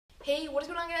Hey, what is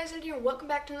going on, guys? Ed here. Welcome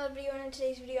back to another video. And in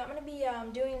today's video, I'm going to be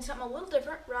doing something a little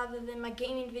different rather than my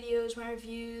gaming videos, my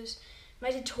reviews,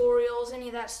 my tutorials, any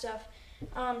of that stuff.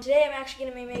 Today, I'm actually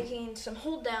going to be making some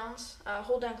hold down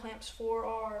clamps for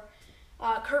our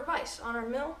Kurt Vise on our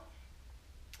mill.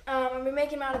 I'm going to be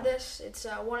making them out of this. It's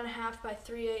 1.5 by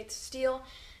 3/8 steel.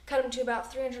 Cut them to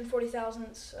about 340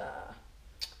 thousandths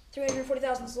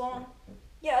long.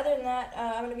 Yeah, other than that,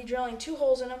 I'm going to be drilling 2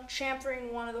 holes in them,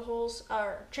 chamfering one of the holes. I'm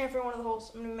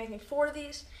going to be making 4 of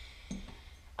these.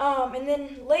 And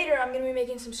then later, I'm going to be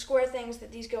making some square things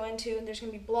that these go into. And there's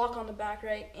going to be block on the back,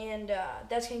 right? And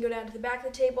that's going to go down to the back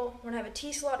of the table. We're going to have a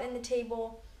T-slot in the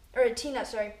table, or a T-nut,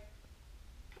 sorry.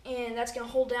 And that's going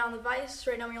to hold down the vise.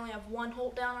 Right now, we only have 1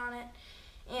 hold down on it.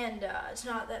 And it's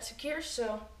not that secure,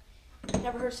 so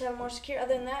never hurts to have it more secure.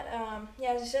 Other than that,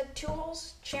 yeah, as I said, 2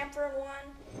 holes, chamfer in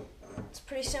one. It's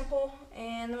pretty simple,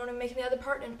 and then we're going to make the other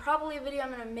part, and probably a video I'm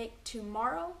going to make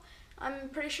tomorrow, I'm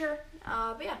pretty sure.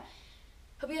 But yeah,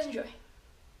 hope you guys enjoy.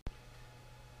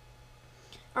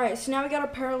 Alright, so now we got our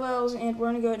parallels, and we're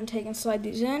going to go ahead and take and slide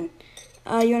these in.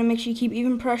 You want to make sure you keep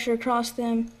even pressure across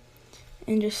them,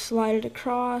 and just slide it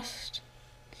across.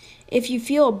 If you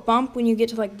feel a bump when you get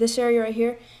to like this area right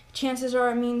here, chances are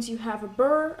it means you have a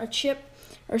burr, a chip,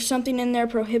 or something in there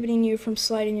prohibiting you from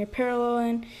sliding your parallel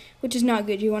in, which is not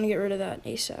good. You want to get rid of that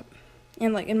ASAP.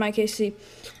 And like in my case, see,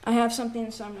 I have something,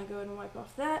 so I'm going to go ahead and wipe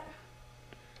off that.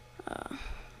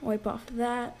 Wipe off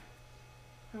that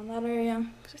around that area,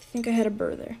 because I think I had a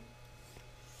burr there.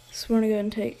 So we're going to go ahead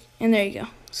and take, and there you go,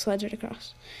 slides right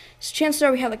across. So chances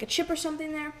are we have like a chip or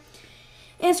something there.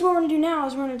 And so what we're going to do now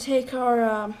is we're going to take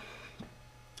our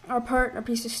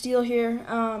piece of steel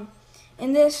here.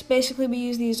 In this, basically, we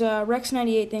use these Rex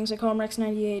 98 things. I call them Rex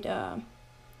 98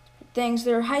 things.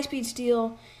 They're high-speed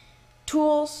steel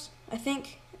tools, I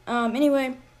think.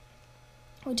 Anyway,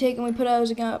 we take and we put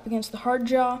those up against the hard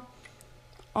jaw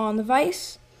on the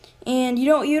vise, and you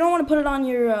don't want to put it on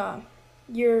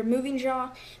your moving jaw,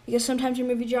 because sometimes your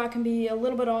moving jaw can be a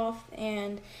little bit off,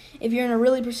 and if you're in a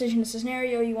really precision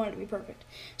scenario, you want it to be perfect.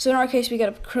 So in our case, we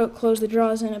got to close the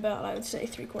jaws in about, I would say,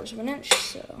 3/4 of an inch.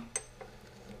 So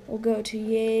we'll go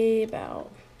to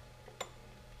about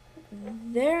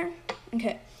there.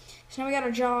 Okay, so now we got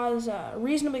our jaws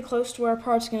reasonably close to where our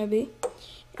part's going to be.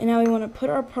 And now we want to put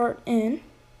our part in.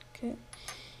 Okay,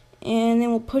 and then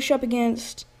we'll push up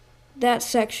against that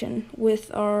section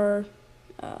with our,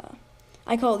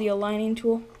 I call it the aligning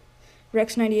tool.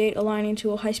 Rex 98 aligning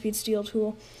tool, high-speed steel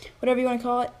tool, whatever you want to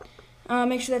call it.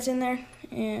 Make sure that's in there,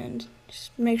 and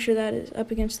just make sure that is up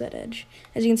against that edge.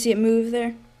 As you can see, it moved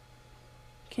there.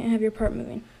 Can't have your part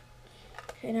moving.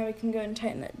 Okay, now we can go ahead and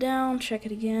tighten that down, check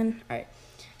it again. Alright,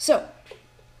 so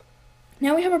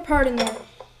now we have our part in there,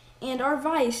 and our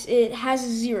vise, it has a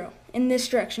 0 in this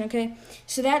direction, okay?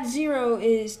 So that 0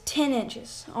 is 10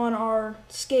 inches on our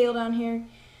scale down here.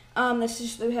 That's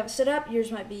just that we have it set up. Yours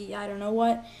might be, I don't know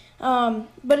what.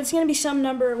 But it's going to be some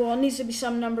number. Well, it needs to be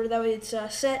some number, that way it's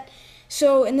set.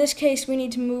 So in this case, we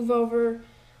need to move over,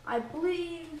 I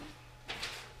believe.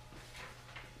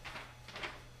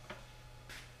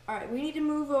 Alright, we need to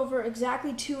move over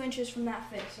exactly 2 inches from that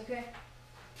face, okay?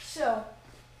 So,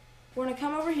 we're going to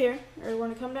come over here, or we're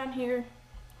going to come down here.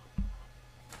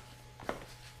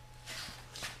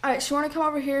 Alright, so we're going to come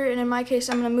over here, and in my case,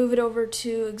 I'm going to move it over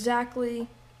to exactly,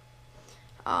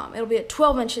 it'll be at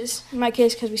 12 inches, in my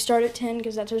case, because we start at 10,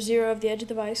 because that's our 0 of the edge of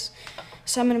the vise.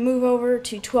 So I'm going to move over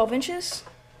to 12 inches.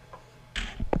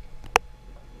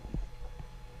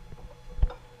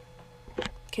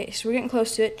 Okay, so we're getting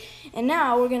close to it. And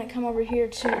now we're going to come over here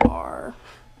to our,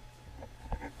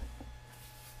 I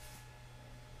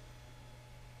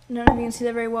don't know if you can see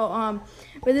that very well,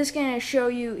 but this is going to show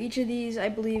you each of these, I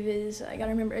believe is, I got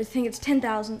to remember, I think it's 10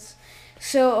 thousandths.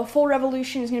 So a full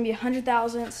revolution is going to be 100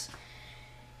 thousandths.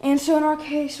 And so in our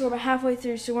case, we're about halfway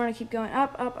through, so we're going to keep going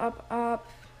up, up, up, up.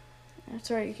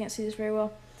 Sorry, you can't see this very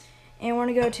well. And we're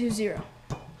going to go to 0,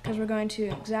 because we're going to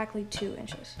exactly 2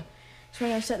 inches. So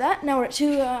we're going to set that. Now we're at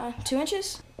 2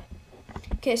 inches.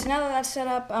 Okay, so now that that's set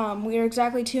up, we are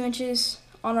exactly 2 inches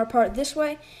on our part this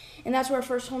way. And that's where our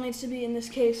first hole needs to be. In this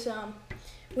case,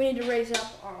 we need to raise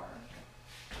up our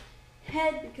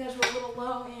head because we're a little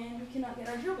low and we cannot get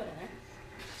our drill bit in there.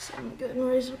 So I'm going to go ahead and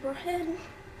raise up our head.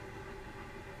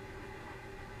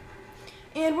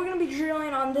 And we're going to be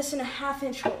drilling on this in a 1/2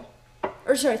 inch hole.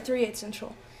 Or sorry, 3/8 inch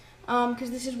hole.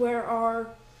 Because this is where our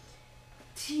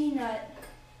T-nut,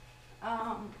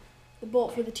 the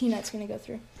bolt for the T-nut is going to go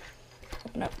through.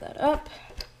 Open up that up.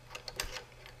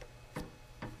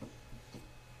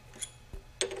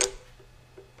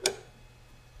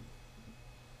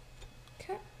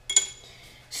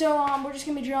 So we're just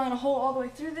going to be drilling a hole all the way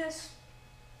through this.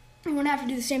 And we're going to have to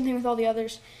do the same thing with all the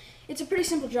others. It's a pretty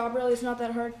simple job, really. It's not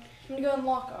that hard. I'm going to go and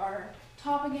lock our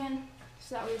top again,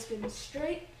 so that way it's good and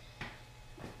straight.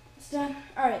 It's done.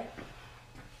 Alright.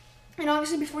 And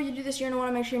obviously before you do this, you're going to want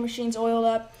to make sure your machine's oiled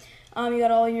up. You got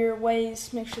all your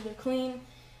ways, make sure they're clean.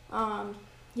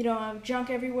 You don't have junk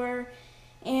everywhere.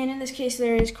 And in this case,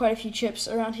 there is quite a few chips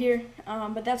around here,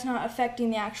 but that's not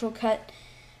affecting the actual cut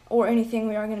or anything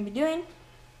we are going to be doing.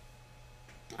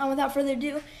 Without further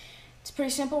ado, it's pretty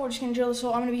simple. We're just going to drill this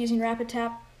hole. I'm going to be using Rapid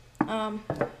Tap.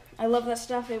 I love that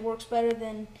stuff. It works better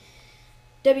than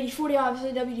WD-40.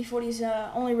 Obviously, WD-40 is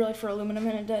only really for aluminum,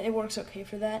 and it works okay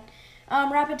for that.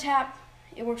 Rapid Tap,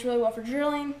 it works really well for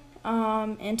drilling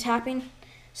and tapping,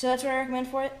 so that's what I recommend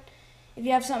for it. If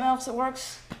you have something else that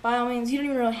works, by all means, you don't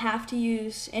even really have to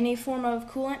use any form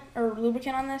of coolant or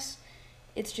lubricant on this.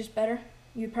 It's just better.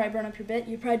 You'd probably burn up your bit.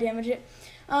 You'd probably damage it.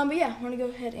 But yeah, I'm going to go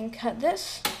ahead and cut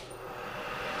this.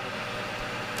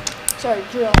 Sorry,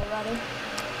 drill, rather.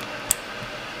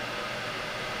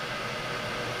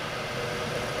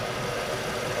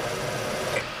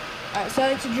 Alright, so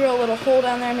I like to drill a little hole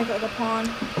down there, make it like a pond,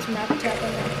 put some Rapid Tap in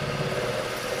there.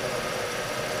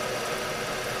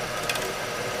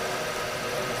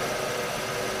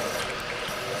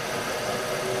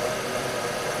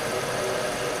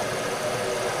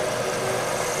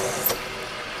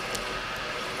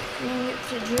 And get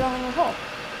to drilling a hole.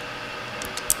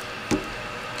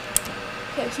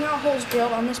 Okay, so now our hole's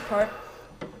drilled on this part.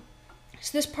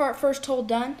 So this part, first hole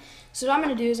done. So what I'm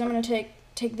going to do is I'm going to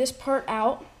take this part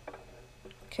out.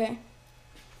 Okay.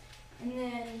 And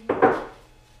then I'm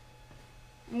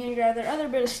going to grab that other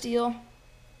bit of steel.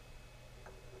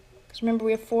 Because remember,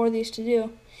 we have 4 of these to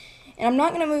do. And I'm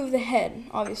not going to move the head,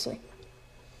 obviously.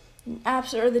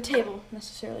 Or the table,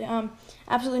 necessarily.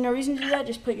 Absolutely no reason to do that.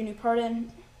 Just put your new part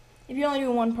in. If you only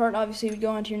do one part, obviously you would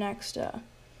go on to your next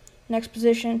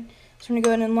position. So I'm going to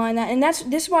go ahead and align that. And this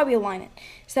is why we align it.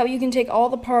 So that way you can take all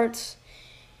the parts,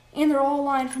 and they're all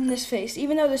aligned from this face.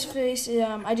 Even though this face,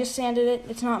 I just sanded it.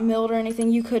 It's not milled or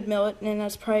anything. You could mill it, and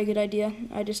that's probably a good idea.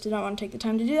 I just did not want to take the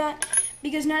time to do that.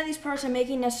 Because none of these parts I'm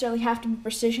making necessarily have to be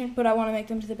precision, but I want to make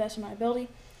them to the best of my ability.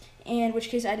 In which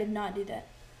case I did not do that.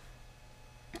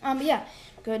 But yeah,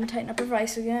 go ahead and tighten up our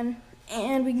vise again.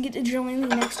 And we can get to drilling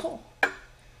the next hole.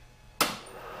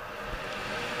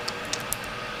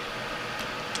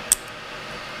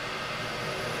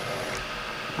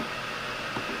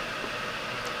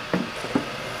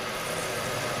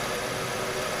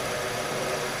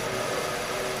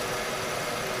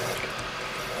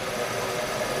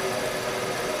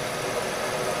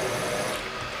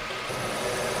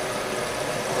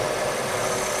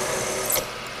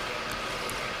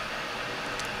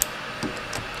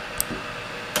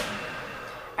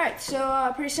 Alright,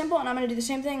 so pretty simple, and I'm going to do the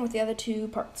same thing with the other 2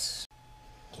 parts.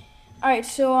 Alright,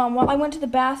 so while I went to the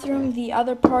bathroom, the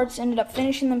other parts ended up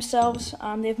finishing themselves.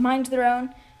 They have minds of their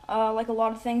own, like a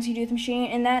lot of things you do with the machine,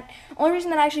 and that only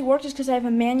reason that actually worked is because I have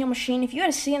a manual machine. If you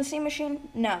had a CNC machine,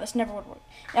 no, this never would work.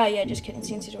 Yeah, just kidding,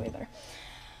 CNCs are way better.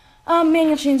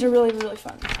 Manual machines are really, really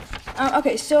fun.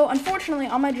 Okay, so unfortunately,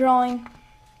 on my drawing,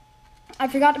 I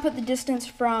forgot to put the distance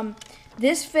from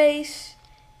this face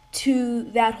to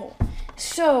that hole.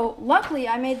 So, luckily,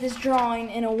 I made this drawing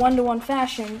in a 1-to-1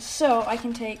 fashion, so I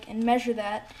can take and measure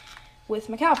that with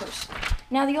my calipers.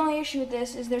 Now, the only issue with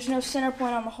this is there's no center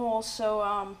point on the hole,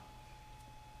 so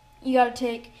you got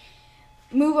to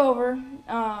move over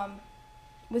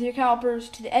with your calipers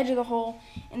to the edge of the hole,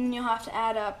 and then you'll have to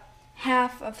add up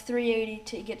half of 380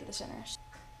 to get to the center.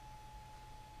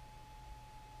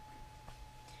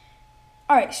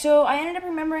 Alright, so I ended up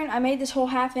remembering I made this whole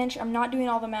 1/2 inch. I'm not doing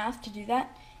all the math to do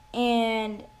that.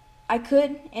 And I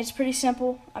could. It's pretty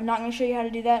simple. I'm not going to show you how to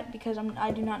do that because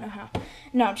I do not know how.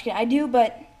 No, I'm just kidding. I do,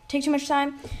 but it takes too much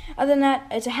time. Other than that,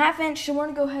 it's a 1/2 inch, so we're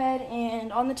going to go ahead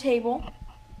and on the table.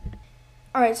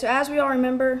 Alright, so as we all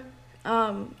remember,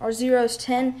 our 0 is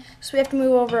 10, so we have to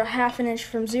move over a 1/2 inch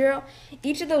from 0.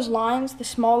 Each of those lines, the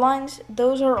small lines,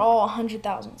 those are all 100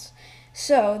 thousandths.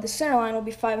 So the center line will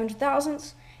be 500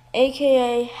 thousandths,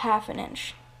 aka 1/2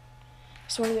 inch.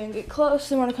 So we're going to get close,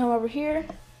 then we're going to come over here.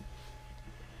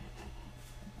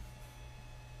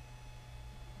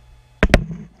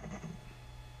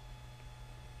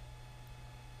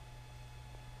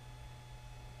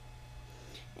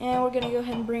 And we're going to go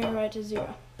ahead and bring it right to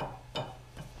 0.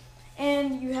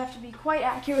 And you have to be quite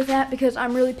accurate with that because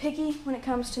I'm really picky when it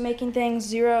comes to making things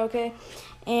 0, okay?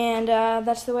 And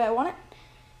that's the way I want it.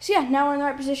 So yeah, now we're in the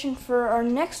right position for our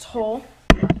next hole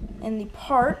in the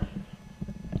part.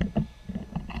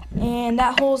 And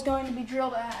that hole is going to be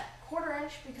drilled at 1/4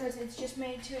 inch because it's just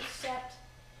made to accept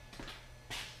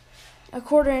a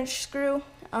 1/4" screw,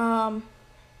 and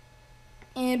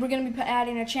we're going to be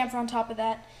adding a chamfer on top of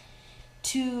that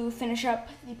to finish up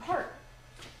the part.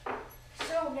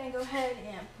 So we're going to go ahead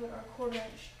and put our 1/4"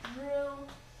 drill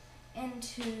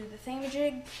into the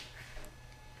thingamajig.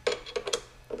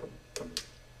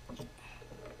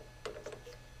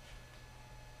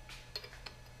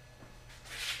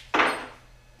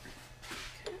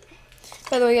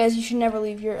 By the way, guys, you should never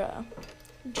leave your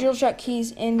drill chuck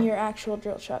keys in your actual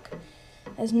drill chuck.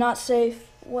 That's not safe.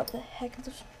 What the heck is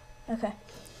this? Okay.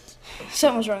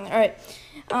 Something was wrong there.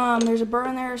 Alright. There's a burr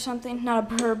in there or something. Not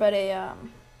a burr, but a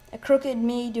crooked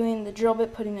me doing the drill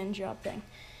bit putting in job thing.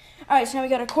 Alright, so now we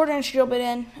got a 1/4" drill bit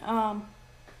in.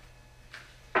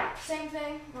 Same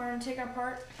thing. We're going to take our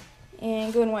part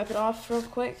and go and wipe it off real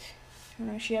quick.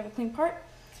 Make sure you have a clean part.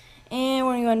 And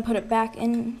we're going to go ahead and put it back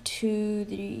into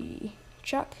the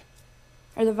chuck,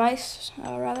 or the vise,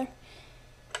 rather.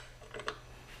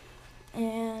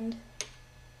 And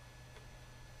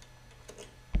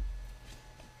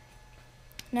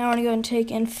now we're going to go ahead and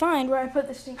take and find where I put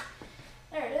this thing.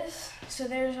 There it is. So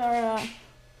there's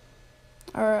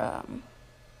our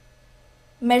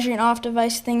measuring off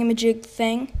device thingamajig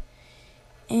thing.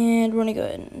 And we're going to go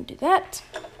ahead and do that.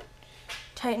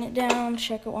 Tighten it down,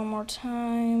 check it one more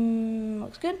time.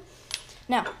 Looks good.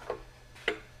 Now,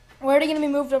 we're already going to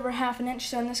be moved over 1/2 inch,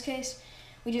 so in this case,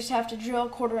 we just have to drill a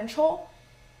 1/4" hole.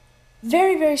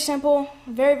 Very, very simple,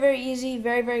 very, very easy,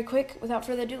 very, very quick. Without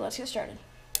further ado, let's get started.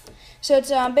 So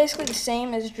it's basically the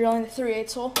same as drilling the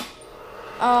 3/8 hole.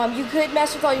 You could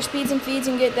mess with all your speeds and feeds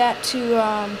and get that to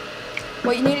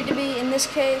what you need it to be. In this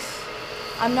case,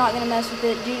 I'm not going to mess with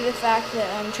it due to the fact that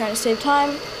I'm trying to save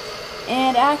time.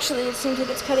 And actually, it seems like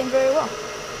it's cutting very well.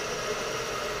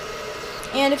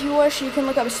 And if you wish, you can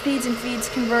look up a speeds and feeds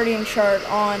converting chart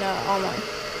on online.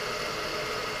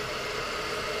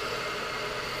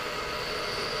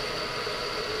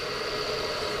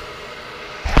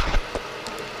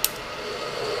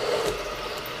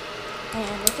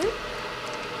 And go through.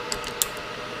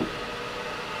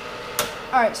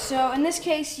 Alright, so in this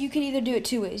case, you could either do it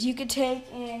 2 ways. You could take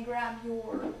and grab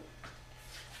your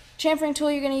chamfering tool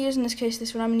you're going to use, in this case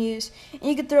this one I'm going to use, and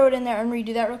you could throw it in there and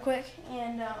redo that real quick,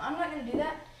 and I'm not going to do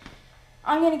that.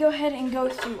 I'm going to go ahead and go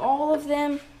through all of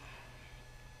them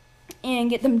and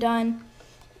get them done,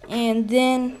 and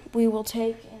then we will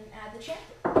take and add the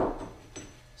chamfer.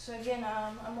 So again,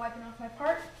 I'm wiping off my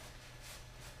part,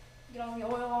 get all the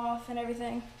oil off and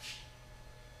everything,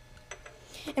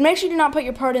 and make sure you do not put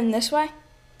your part in this way,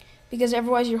 because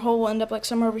otherwise your hole will end up like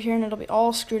somewhere over here and it'll be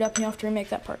all screwed up and you have to remake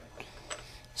that part.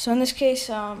 So in this case,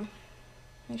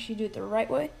 make sure you do it the right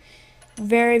way.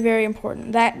 Very, very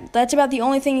important. That's about the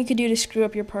only thing you could do to screw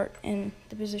up your part in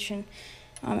the position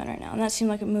I'm in right now. And that seemed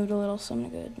like it moved a little, so I'm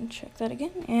going to go ahead and check that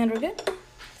again. And we're good.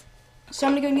 So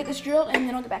I'm going to go and get this drilled, and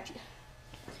then I'll get back to you.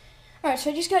 Alright,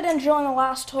 so I just got done drilling the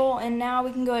last hole, and now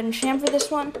we can go ahead and chamfer this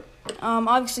one.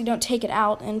 Obviously, don't take it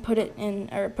out and put it in,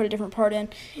 or put a different part in,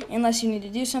 unless you need to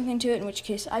do something to it, in which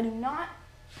case I do not.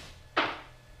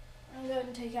 Go ahead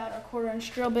and take out our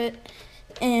 1/4" drill bit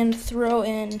and throw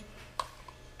in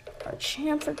our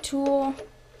chamfer tool.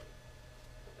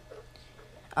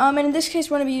 And in this case,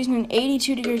 we're going to be using an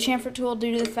 82-degree chamfer tool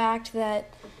due to the fact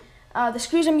that the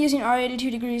screws I'm using are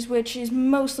 82 degrees, which is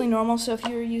mostly normal. So if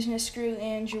you're using a screw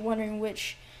and you're wondering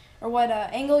which or what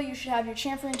angle you should have your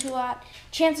chamfering tool at,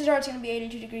 chances are it's going to be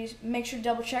 82 degrees. Make sure to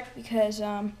double check because,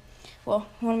 well,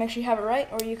 you want to make sure you have it right,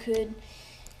 or you could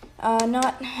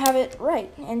not have it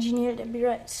right, and you need it to be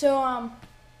right. So,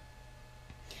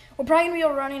 we're probably going to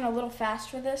be running a little fast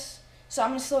for this, so I'm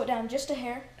going to slow it down just a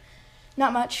hair,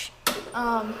 not much,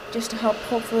 just to help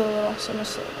hopefully a little, so I'm going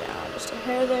to slow it down just a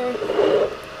hair there,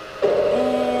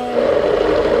 and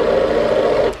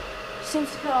seems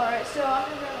to feel alright. So I'm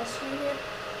going to grab my screw here,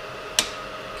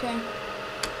 okay,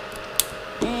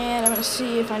 and I'm going to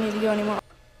see if I need to go anymore.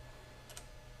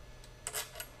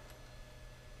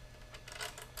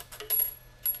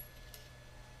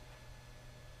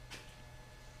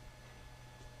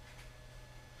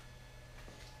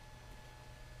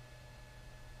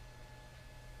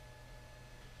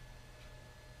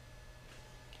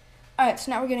 Alright,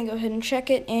 so now we're going to go ahead and check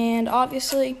it, and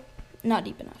obviously, not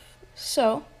deep enough.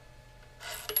 So,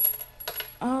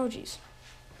 oh jeez.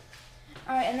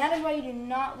 Alright, and that is why you do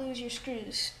not lose your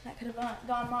screws. That could have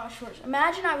gone much worse.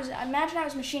 Imagine I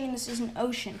was machining this as an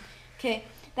ocean. Okay,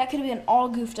 that could have been all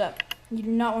goofed up. You do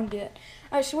not want to do that.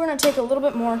 Alright, so we're going to take a little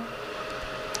bit more.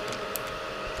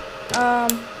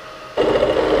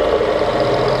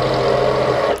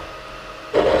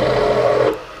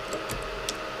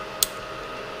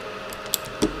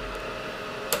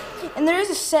 And there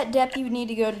is a set depth you would need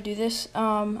to go to do this.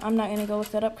 I'm not going to go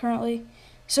look that up currently.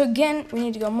 So again, we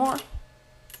need to go more.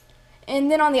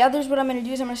 And then on the others, what I'm going to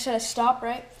do is I'm going to set a stop,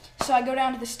 right? So I go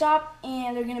down to the stop,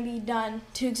 and they're going to be done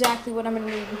to exactly what I'm going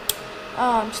to need.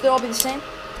 So they'll all be the same.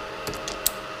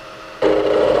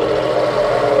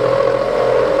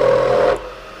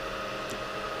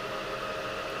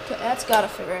 Okay, that's got to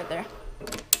fit right there.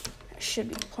 That should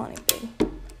be plenty big.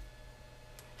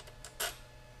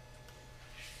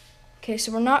 Okay,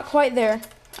 so we're not quite there.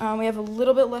 We have a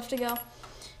little bit left to go. And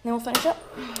then we'll finish up.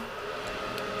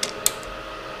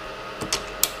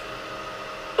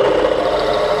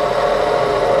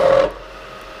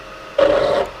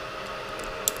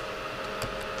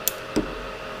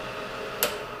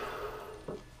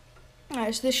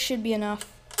 Alright, so this should be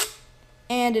enough.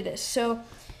 And it is. So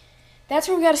that's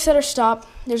where we got to set our stop.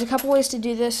 There's a couple ways to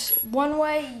do this. One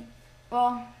way,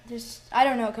 well, I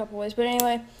don't know a couple ways, but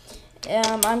anyway,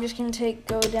 I'm just going to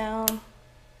go down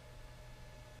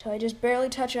until I just barely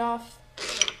touch off.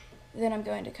 Then I'm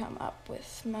going to come up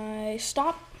with my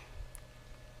stop.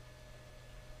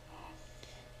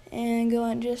 And go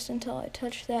in just until I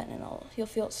touch that, and you'll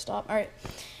feel it stop. Alright,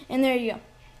 and there you go.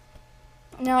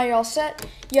 Now you're all set.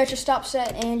 You got your stop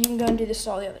set, and you can go and do this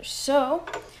to all the others. So,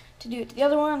 to do it to the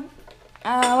other one,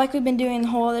 like we've been doing the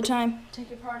whole other time, take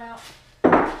your part out.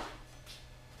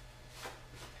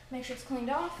 Make sure it's cleaned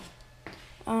off.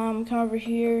 Come over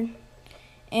here,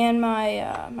 and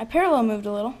my parallel moved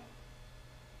a little.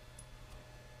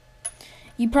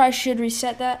 You probably should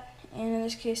reset that, and in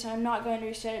this case I'm not going to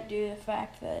reset it due to the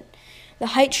fact that the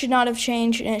height should not have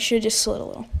changed, and it should have just slid a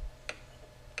little.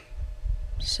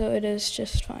 So it is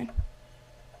just fine.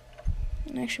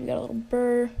 And actually we got a little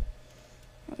burr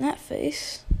on that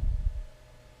face.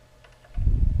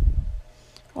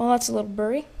 Well, that's a little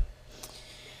burry.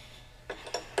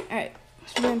 Alright,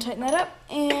 so we're going to tighten that up,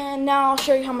 and now I'll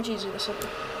show you how much easier this will be.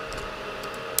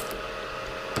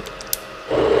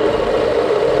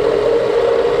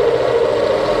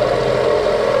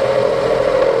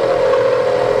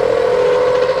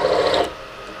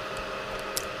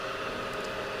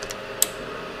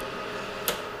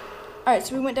 Alright,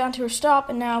 so we went down to our stop,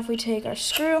 and now if we take our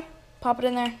screw, pop it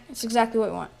in there, it's exactly what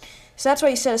we want. So that's why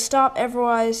you set a stop,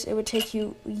 otherwise it would take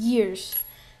you years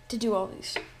to do all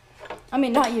these. I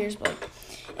mean, not years, but,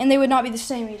 and they would not be the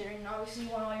same either, and obviously you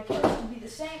want all your parts to be the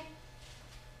same.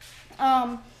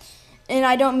 And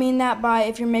I don't mean that by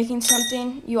if you're making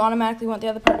something, you automatically want the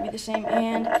other part to be the same,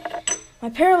 and my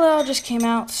parallel just came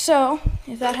out, so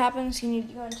if that happens, you need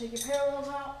to go ahead and take your parallels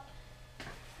out.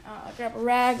 Grab a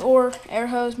rag or air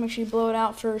hose, make sure you blow it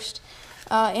out first,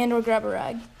 and or grab a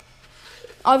rag.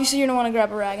 Obviously you're going to want to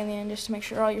grab a rag in the end just to make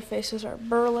sure all your faces are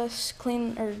burless,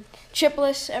 clean, or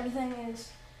chipless, everything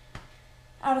is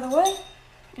out of the way.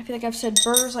 I feel like I've said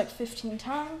burrs like 15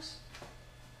 times.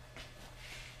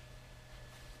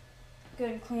 Go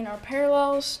ahead and clean our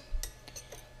parallels,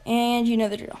 and you know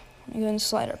the drill. We go ahead and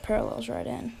slide our parallels right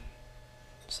in,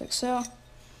 just like so. Make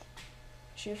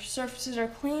sure your surfaces are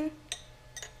clean.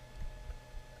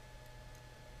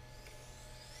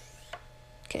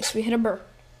 Okay, so we hit a burr,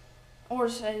 or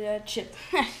a chip.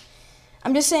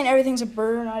 I'm just saying everything's a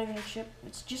burr, not even a chip.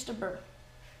 It's just a burr.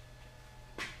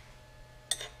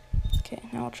 Okay,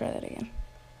 now I'll try that again.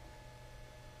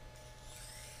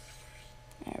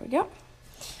 There we go.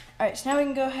 Alright, so now we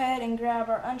can go ahead and grab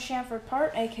our unchamfered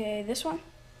part, aka this one.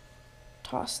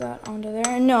 Toss that onto there.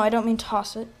 And no, I don't mean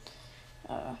toss it.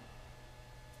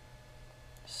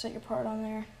 Set your part on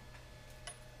there.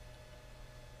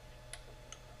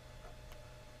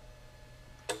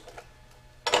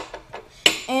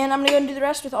 And I'm going to go and do the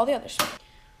rest with all the others.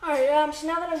 Alright, so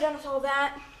now that I'm done with all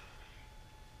that,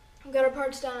 I've got our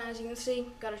parts done, as you can see.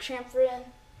 Got a chamfer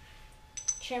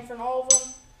in all of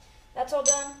them. That's all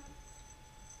done.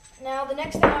 Now the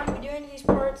next thing I'm going to be doing to these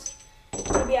parts, I'm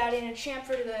going to be adding a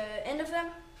chamfer to the end of them.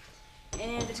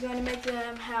 And it's going to make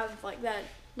them have like that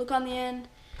look on the end,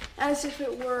 as if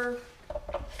it were,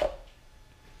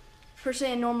 per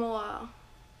se, a normal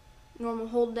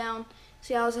hold down.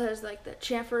 See how it has like the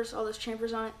chamfers, all those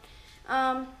chamfers on it.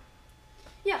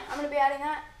 Yeah, I'm going to be adding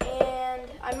that, and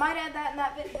I might add that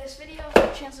in this video,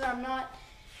 but chances are I'm not.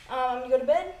 I'm going to go to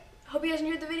bed. Hope you guys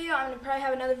enjoyed the video. I'm going to probably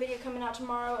have another video coming out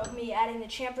tomorrow of me adding the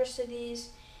chamfers to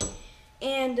these,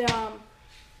 and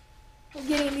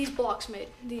getting these blocks made,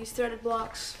 these threaded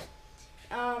blocks.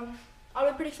 It'll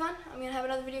be pretty fun. I'm going to have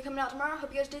another video coming out tomorrow.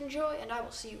 Hope you guys did enjoy, and I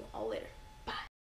will see you all later.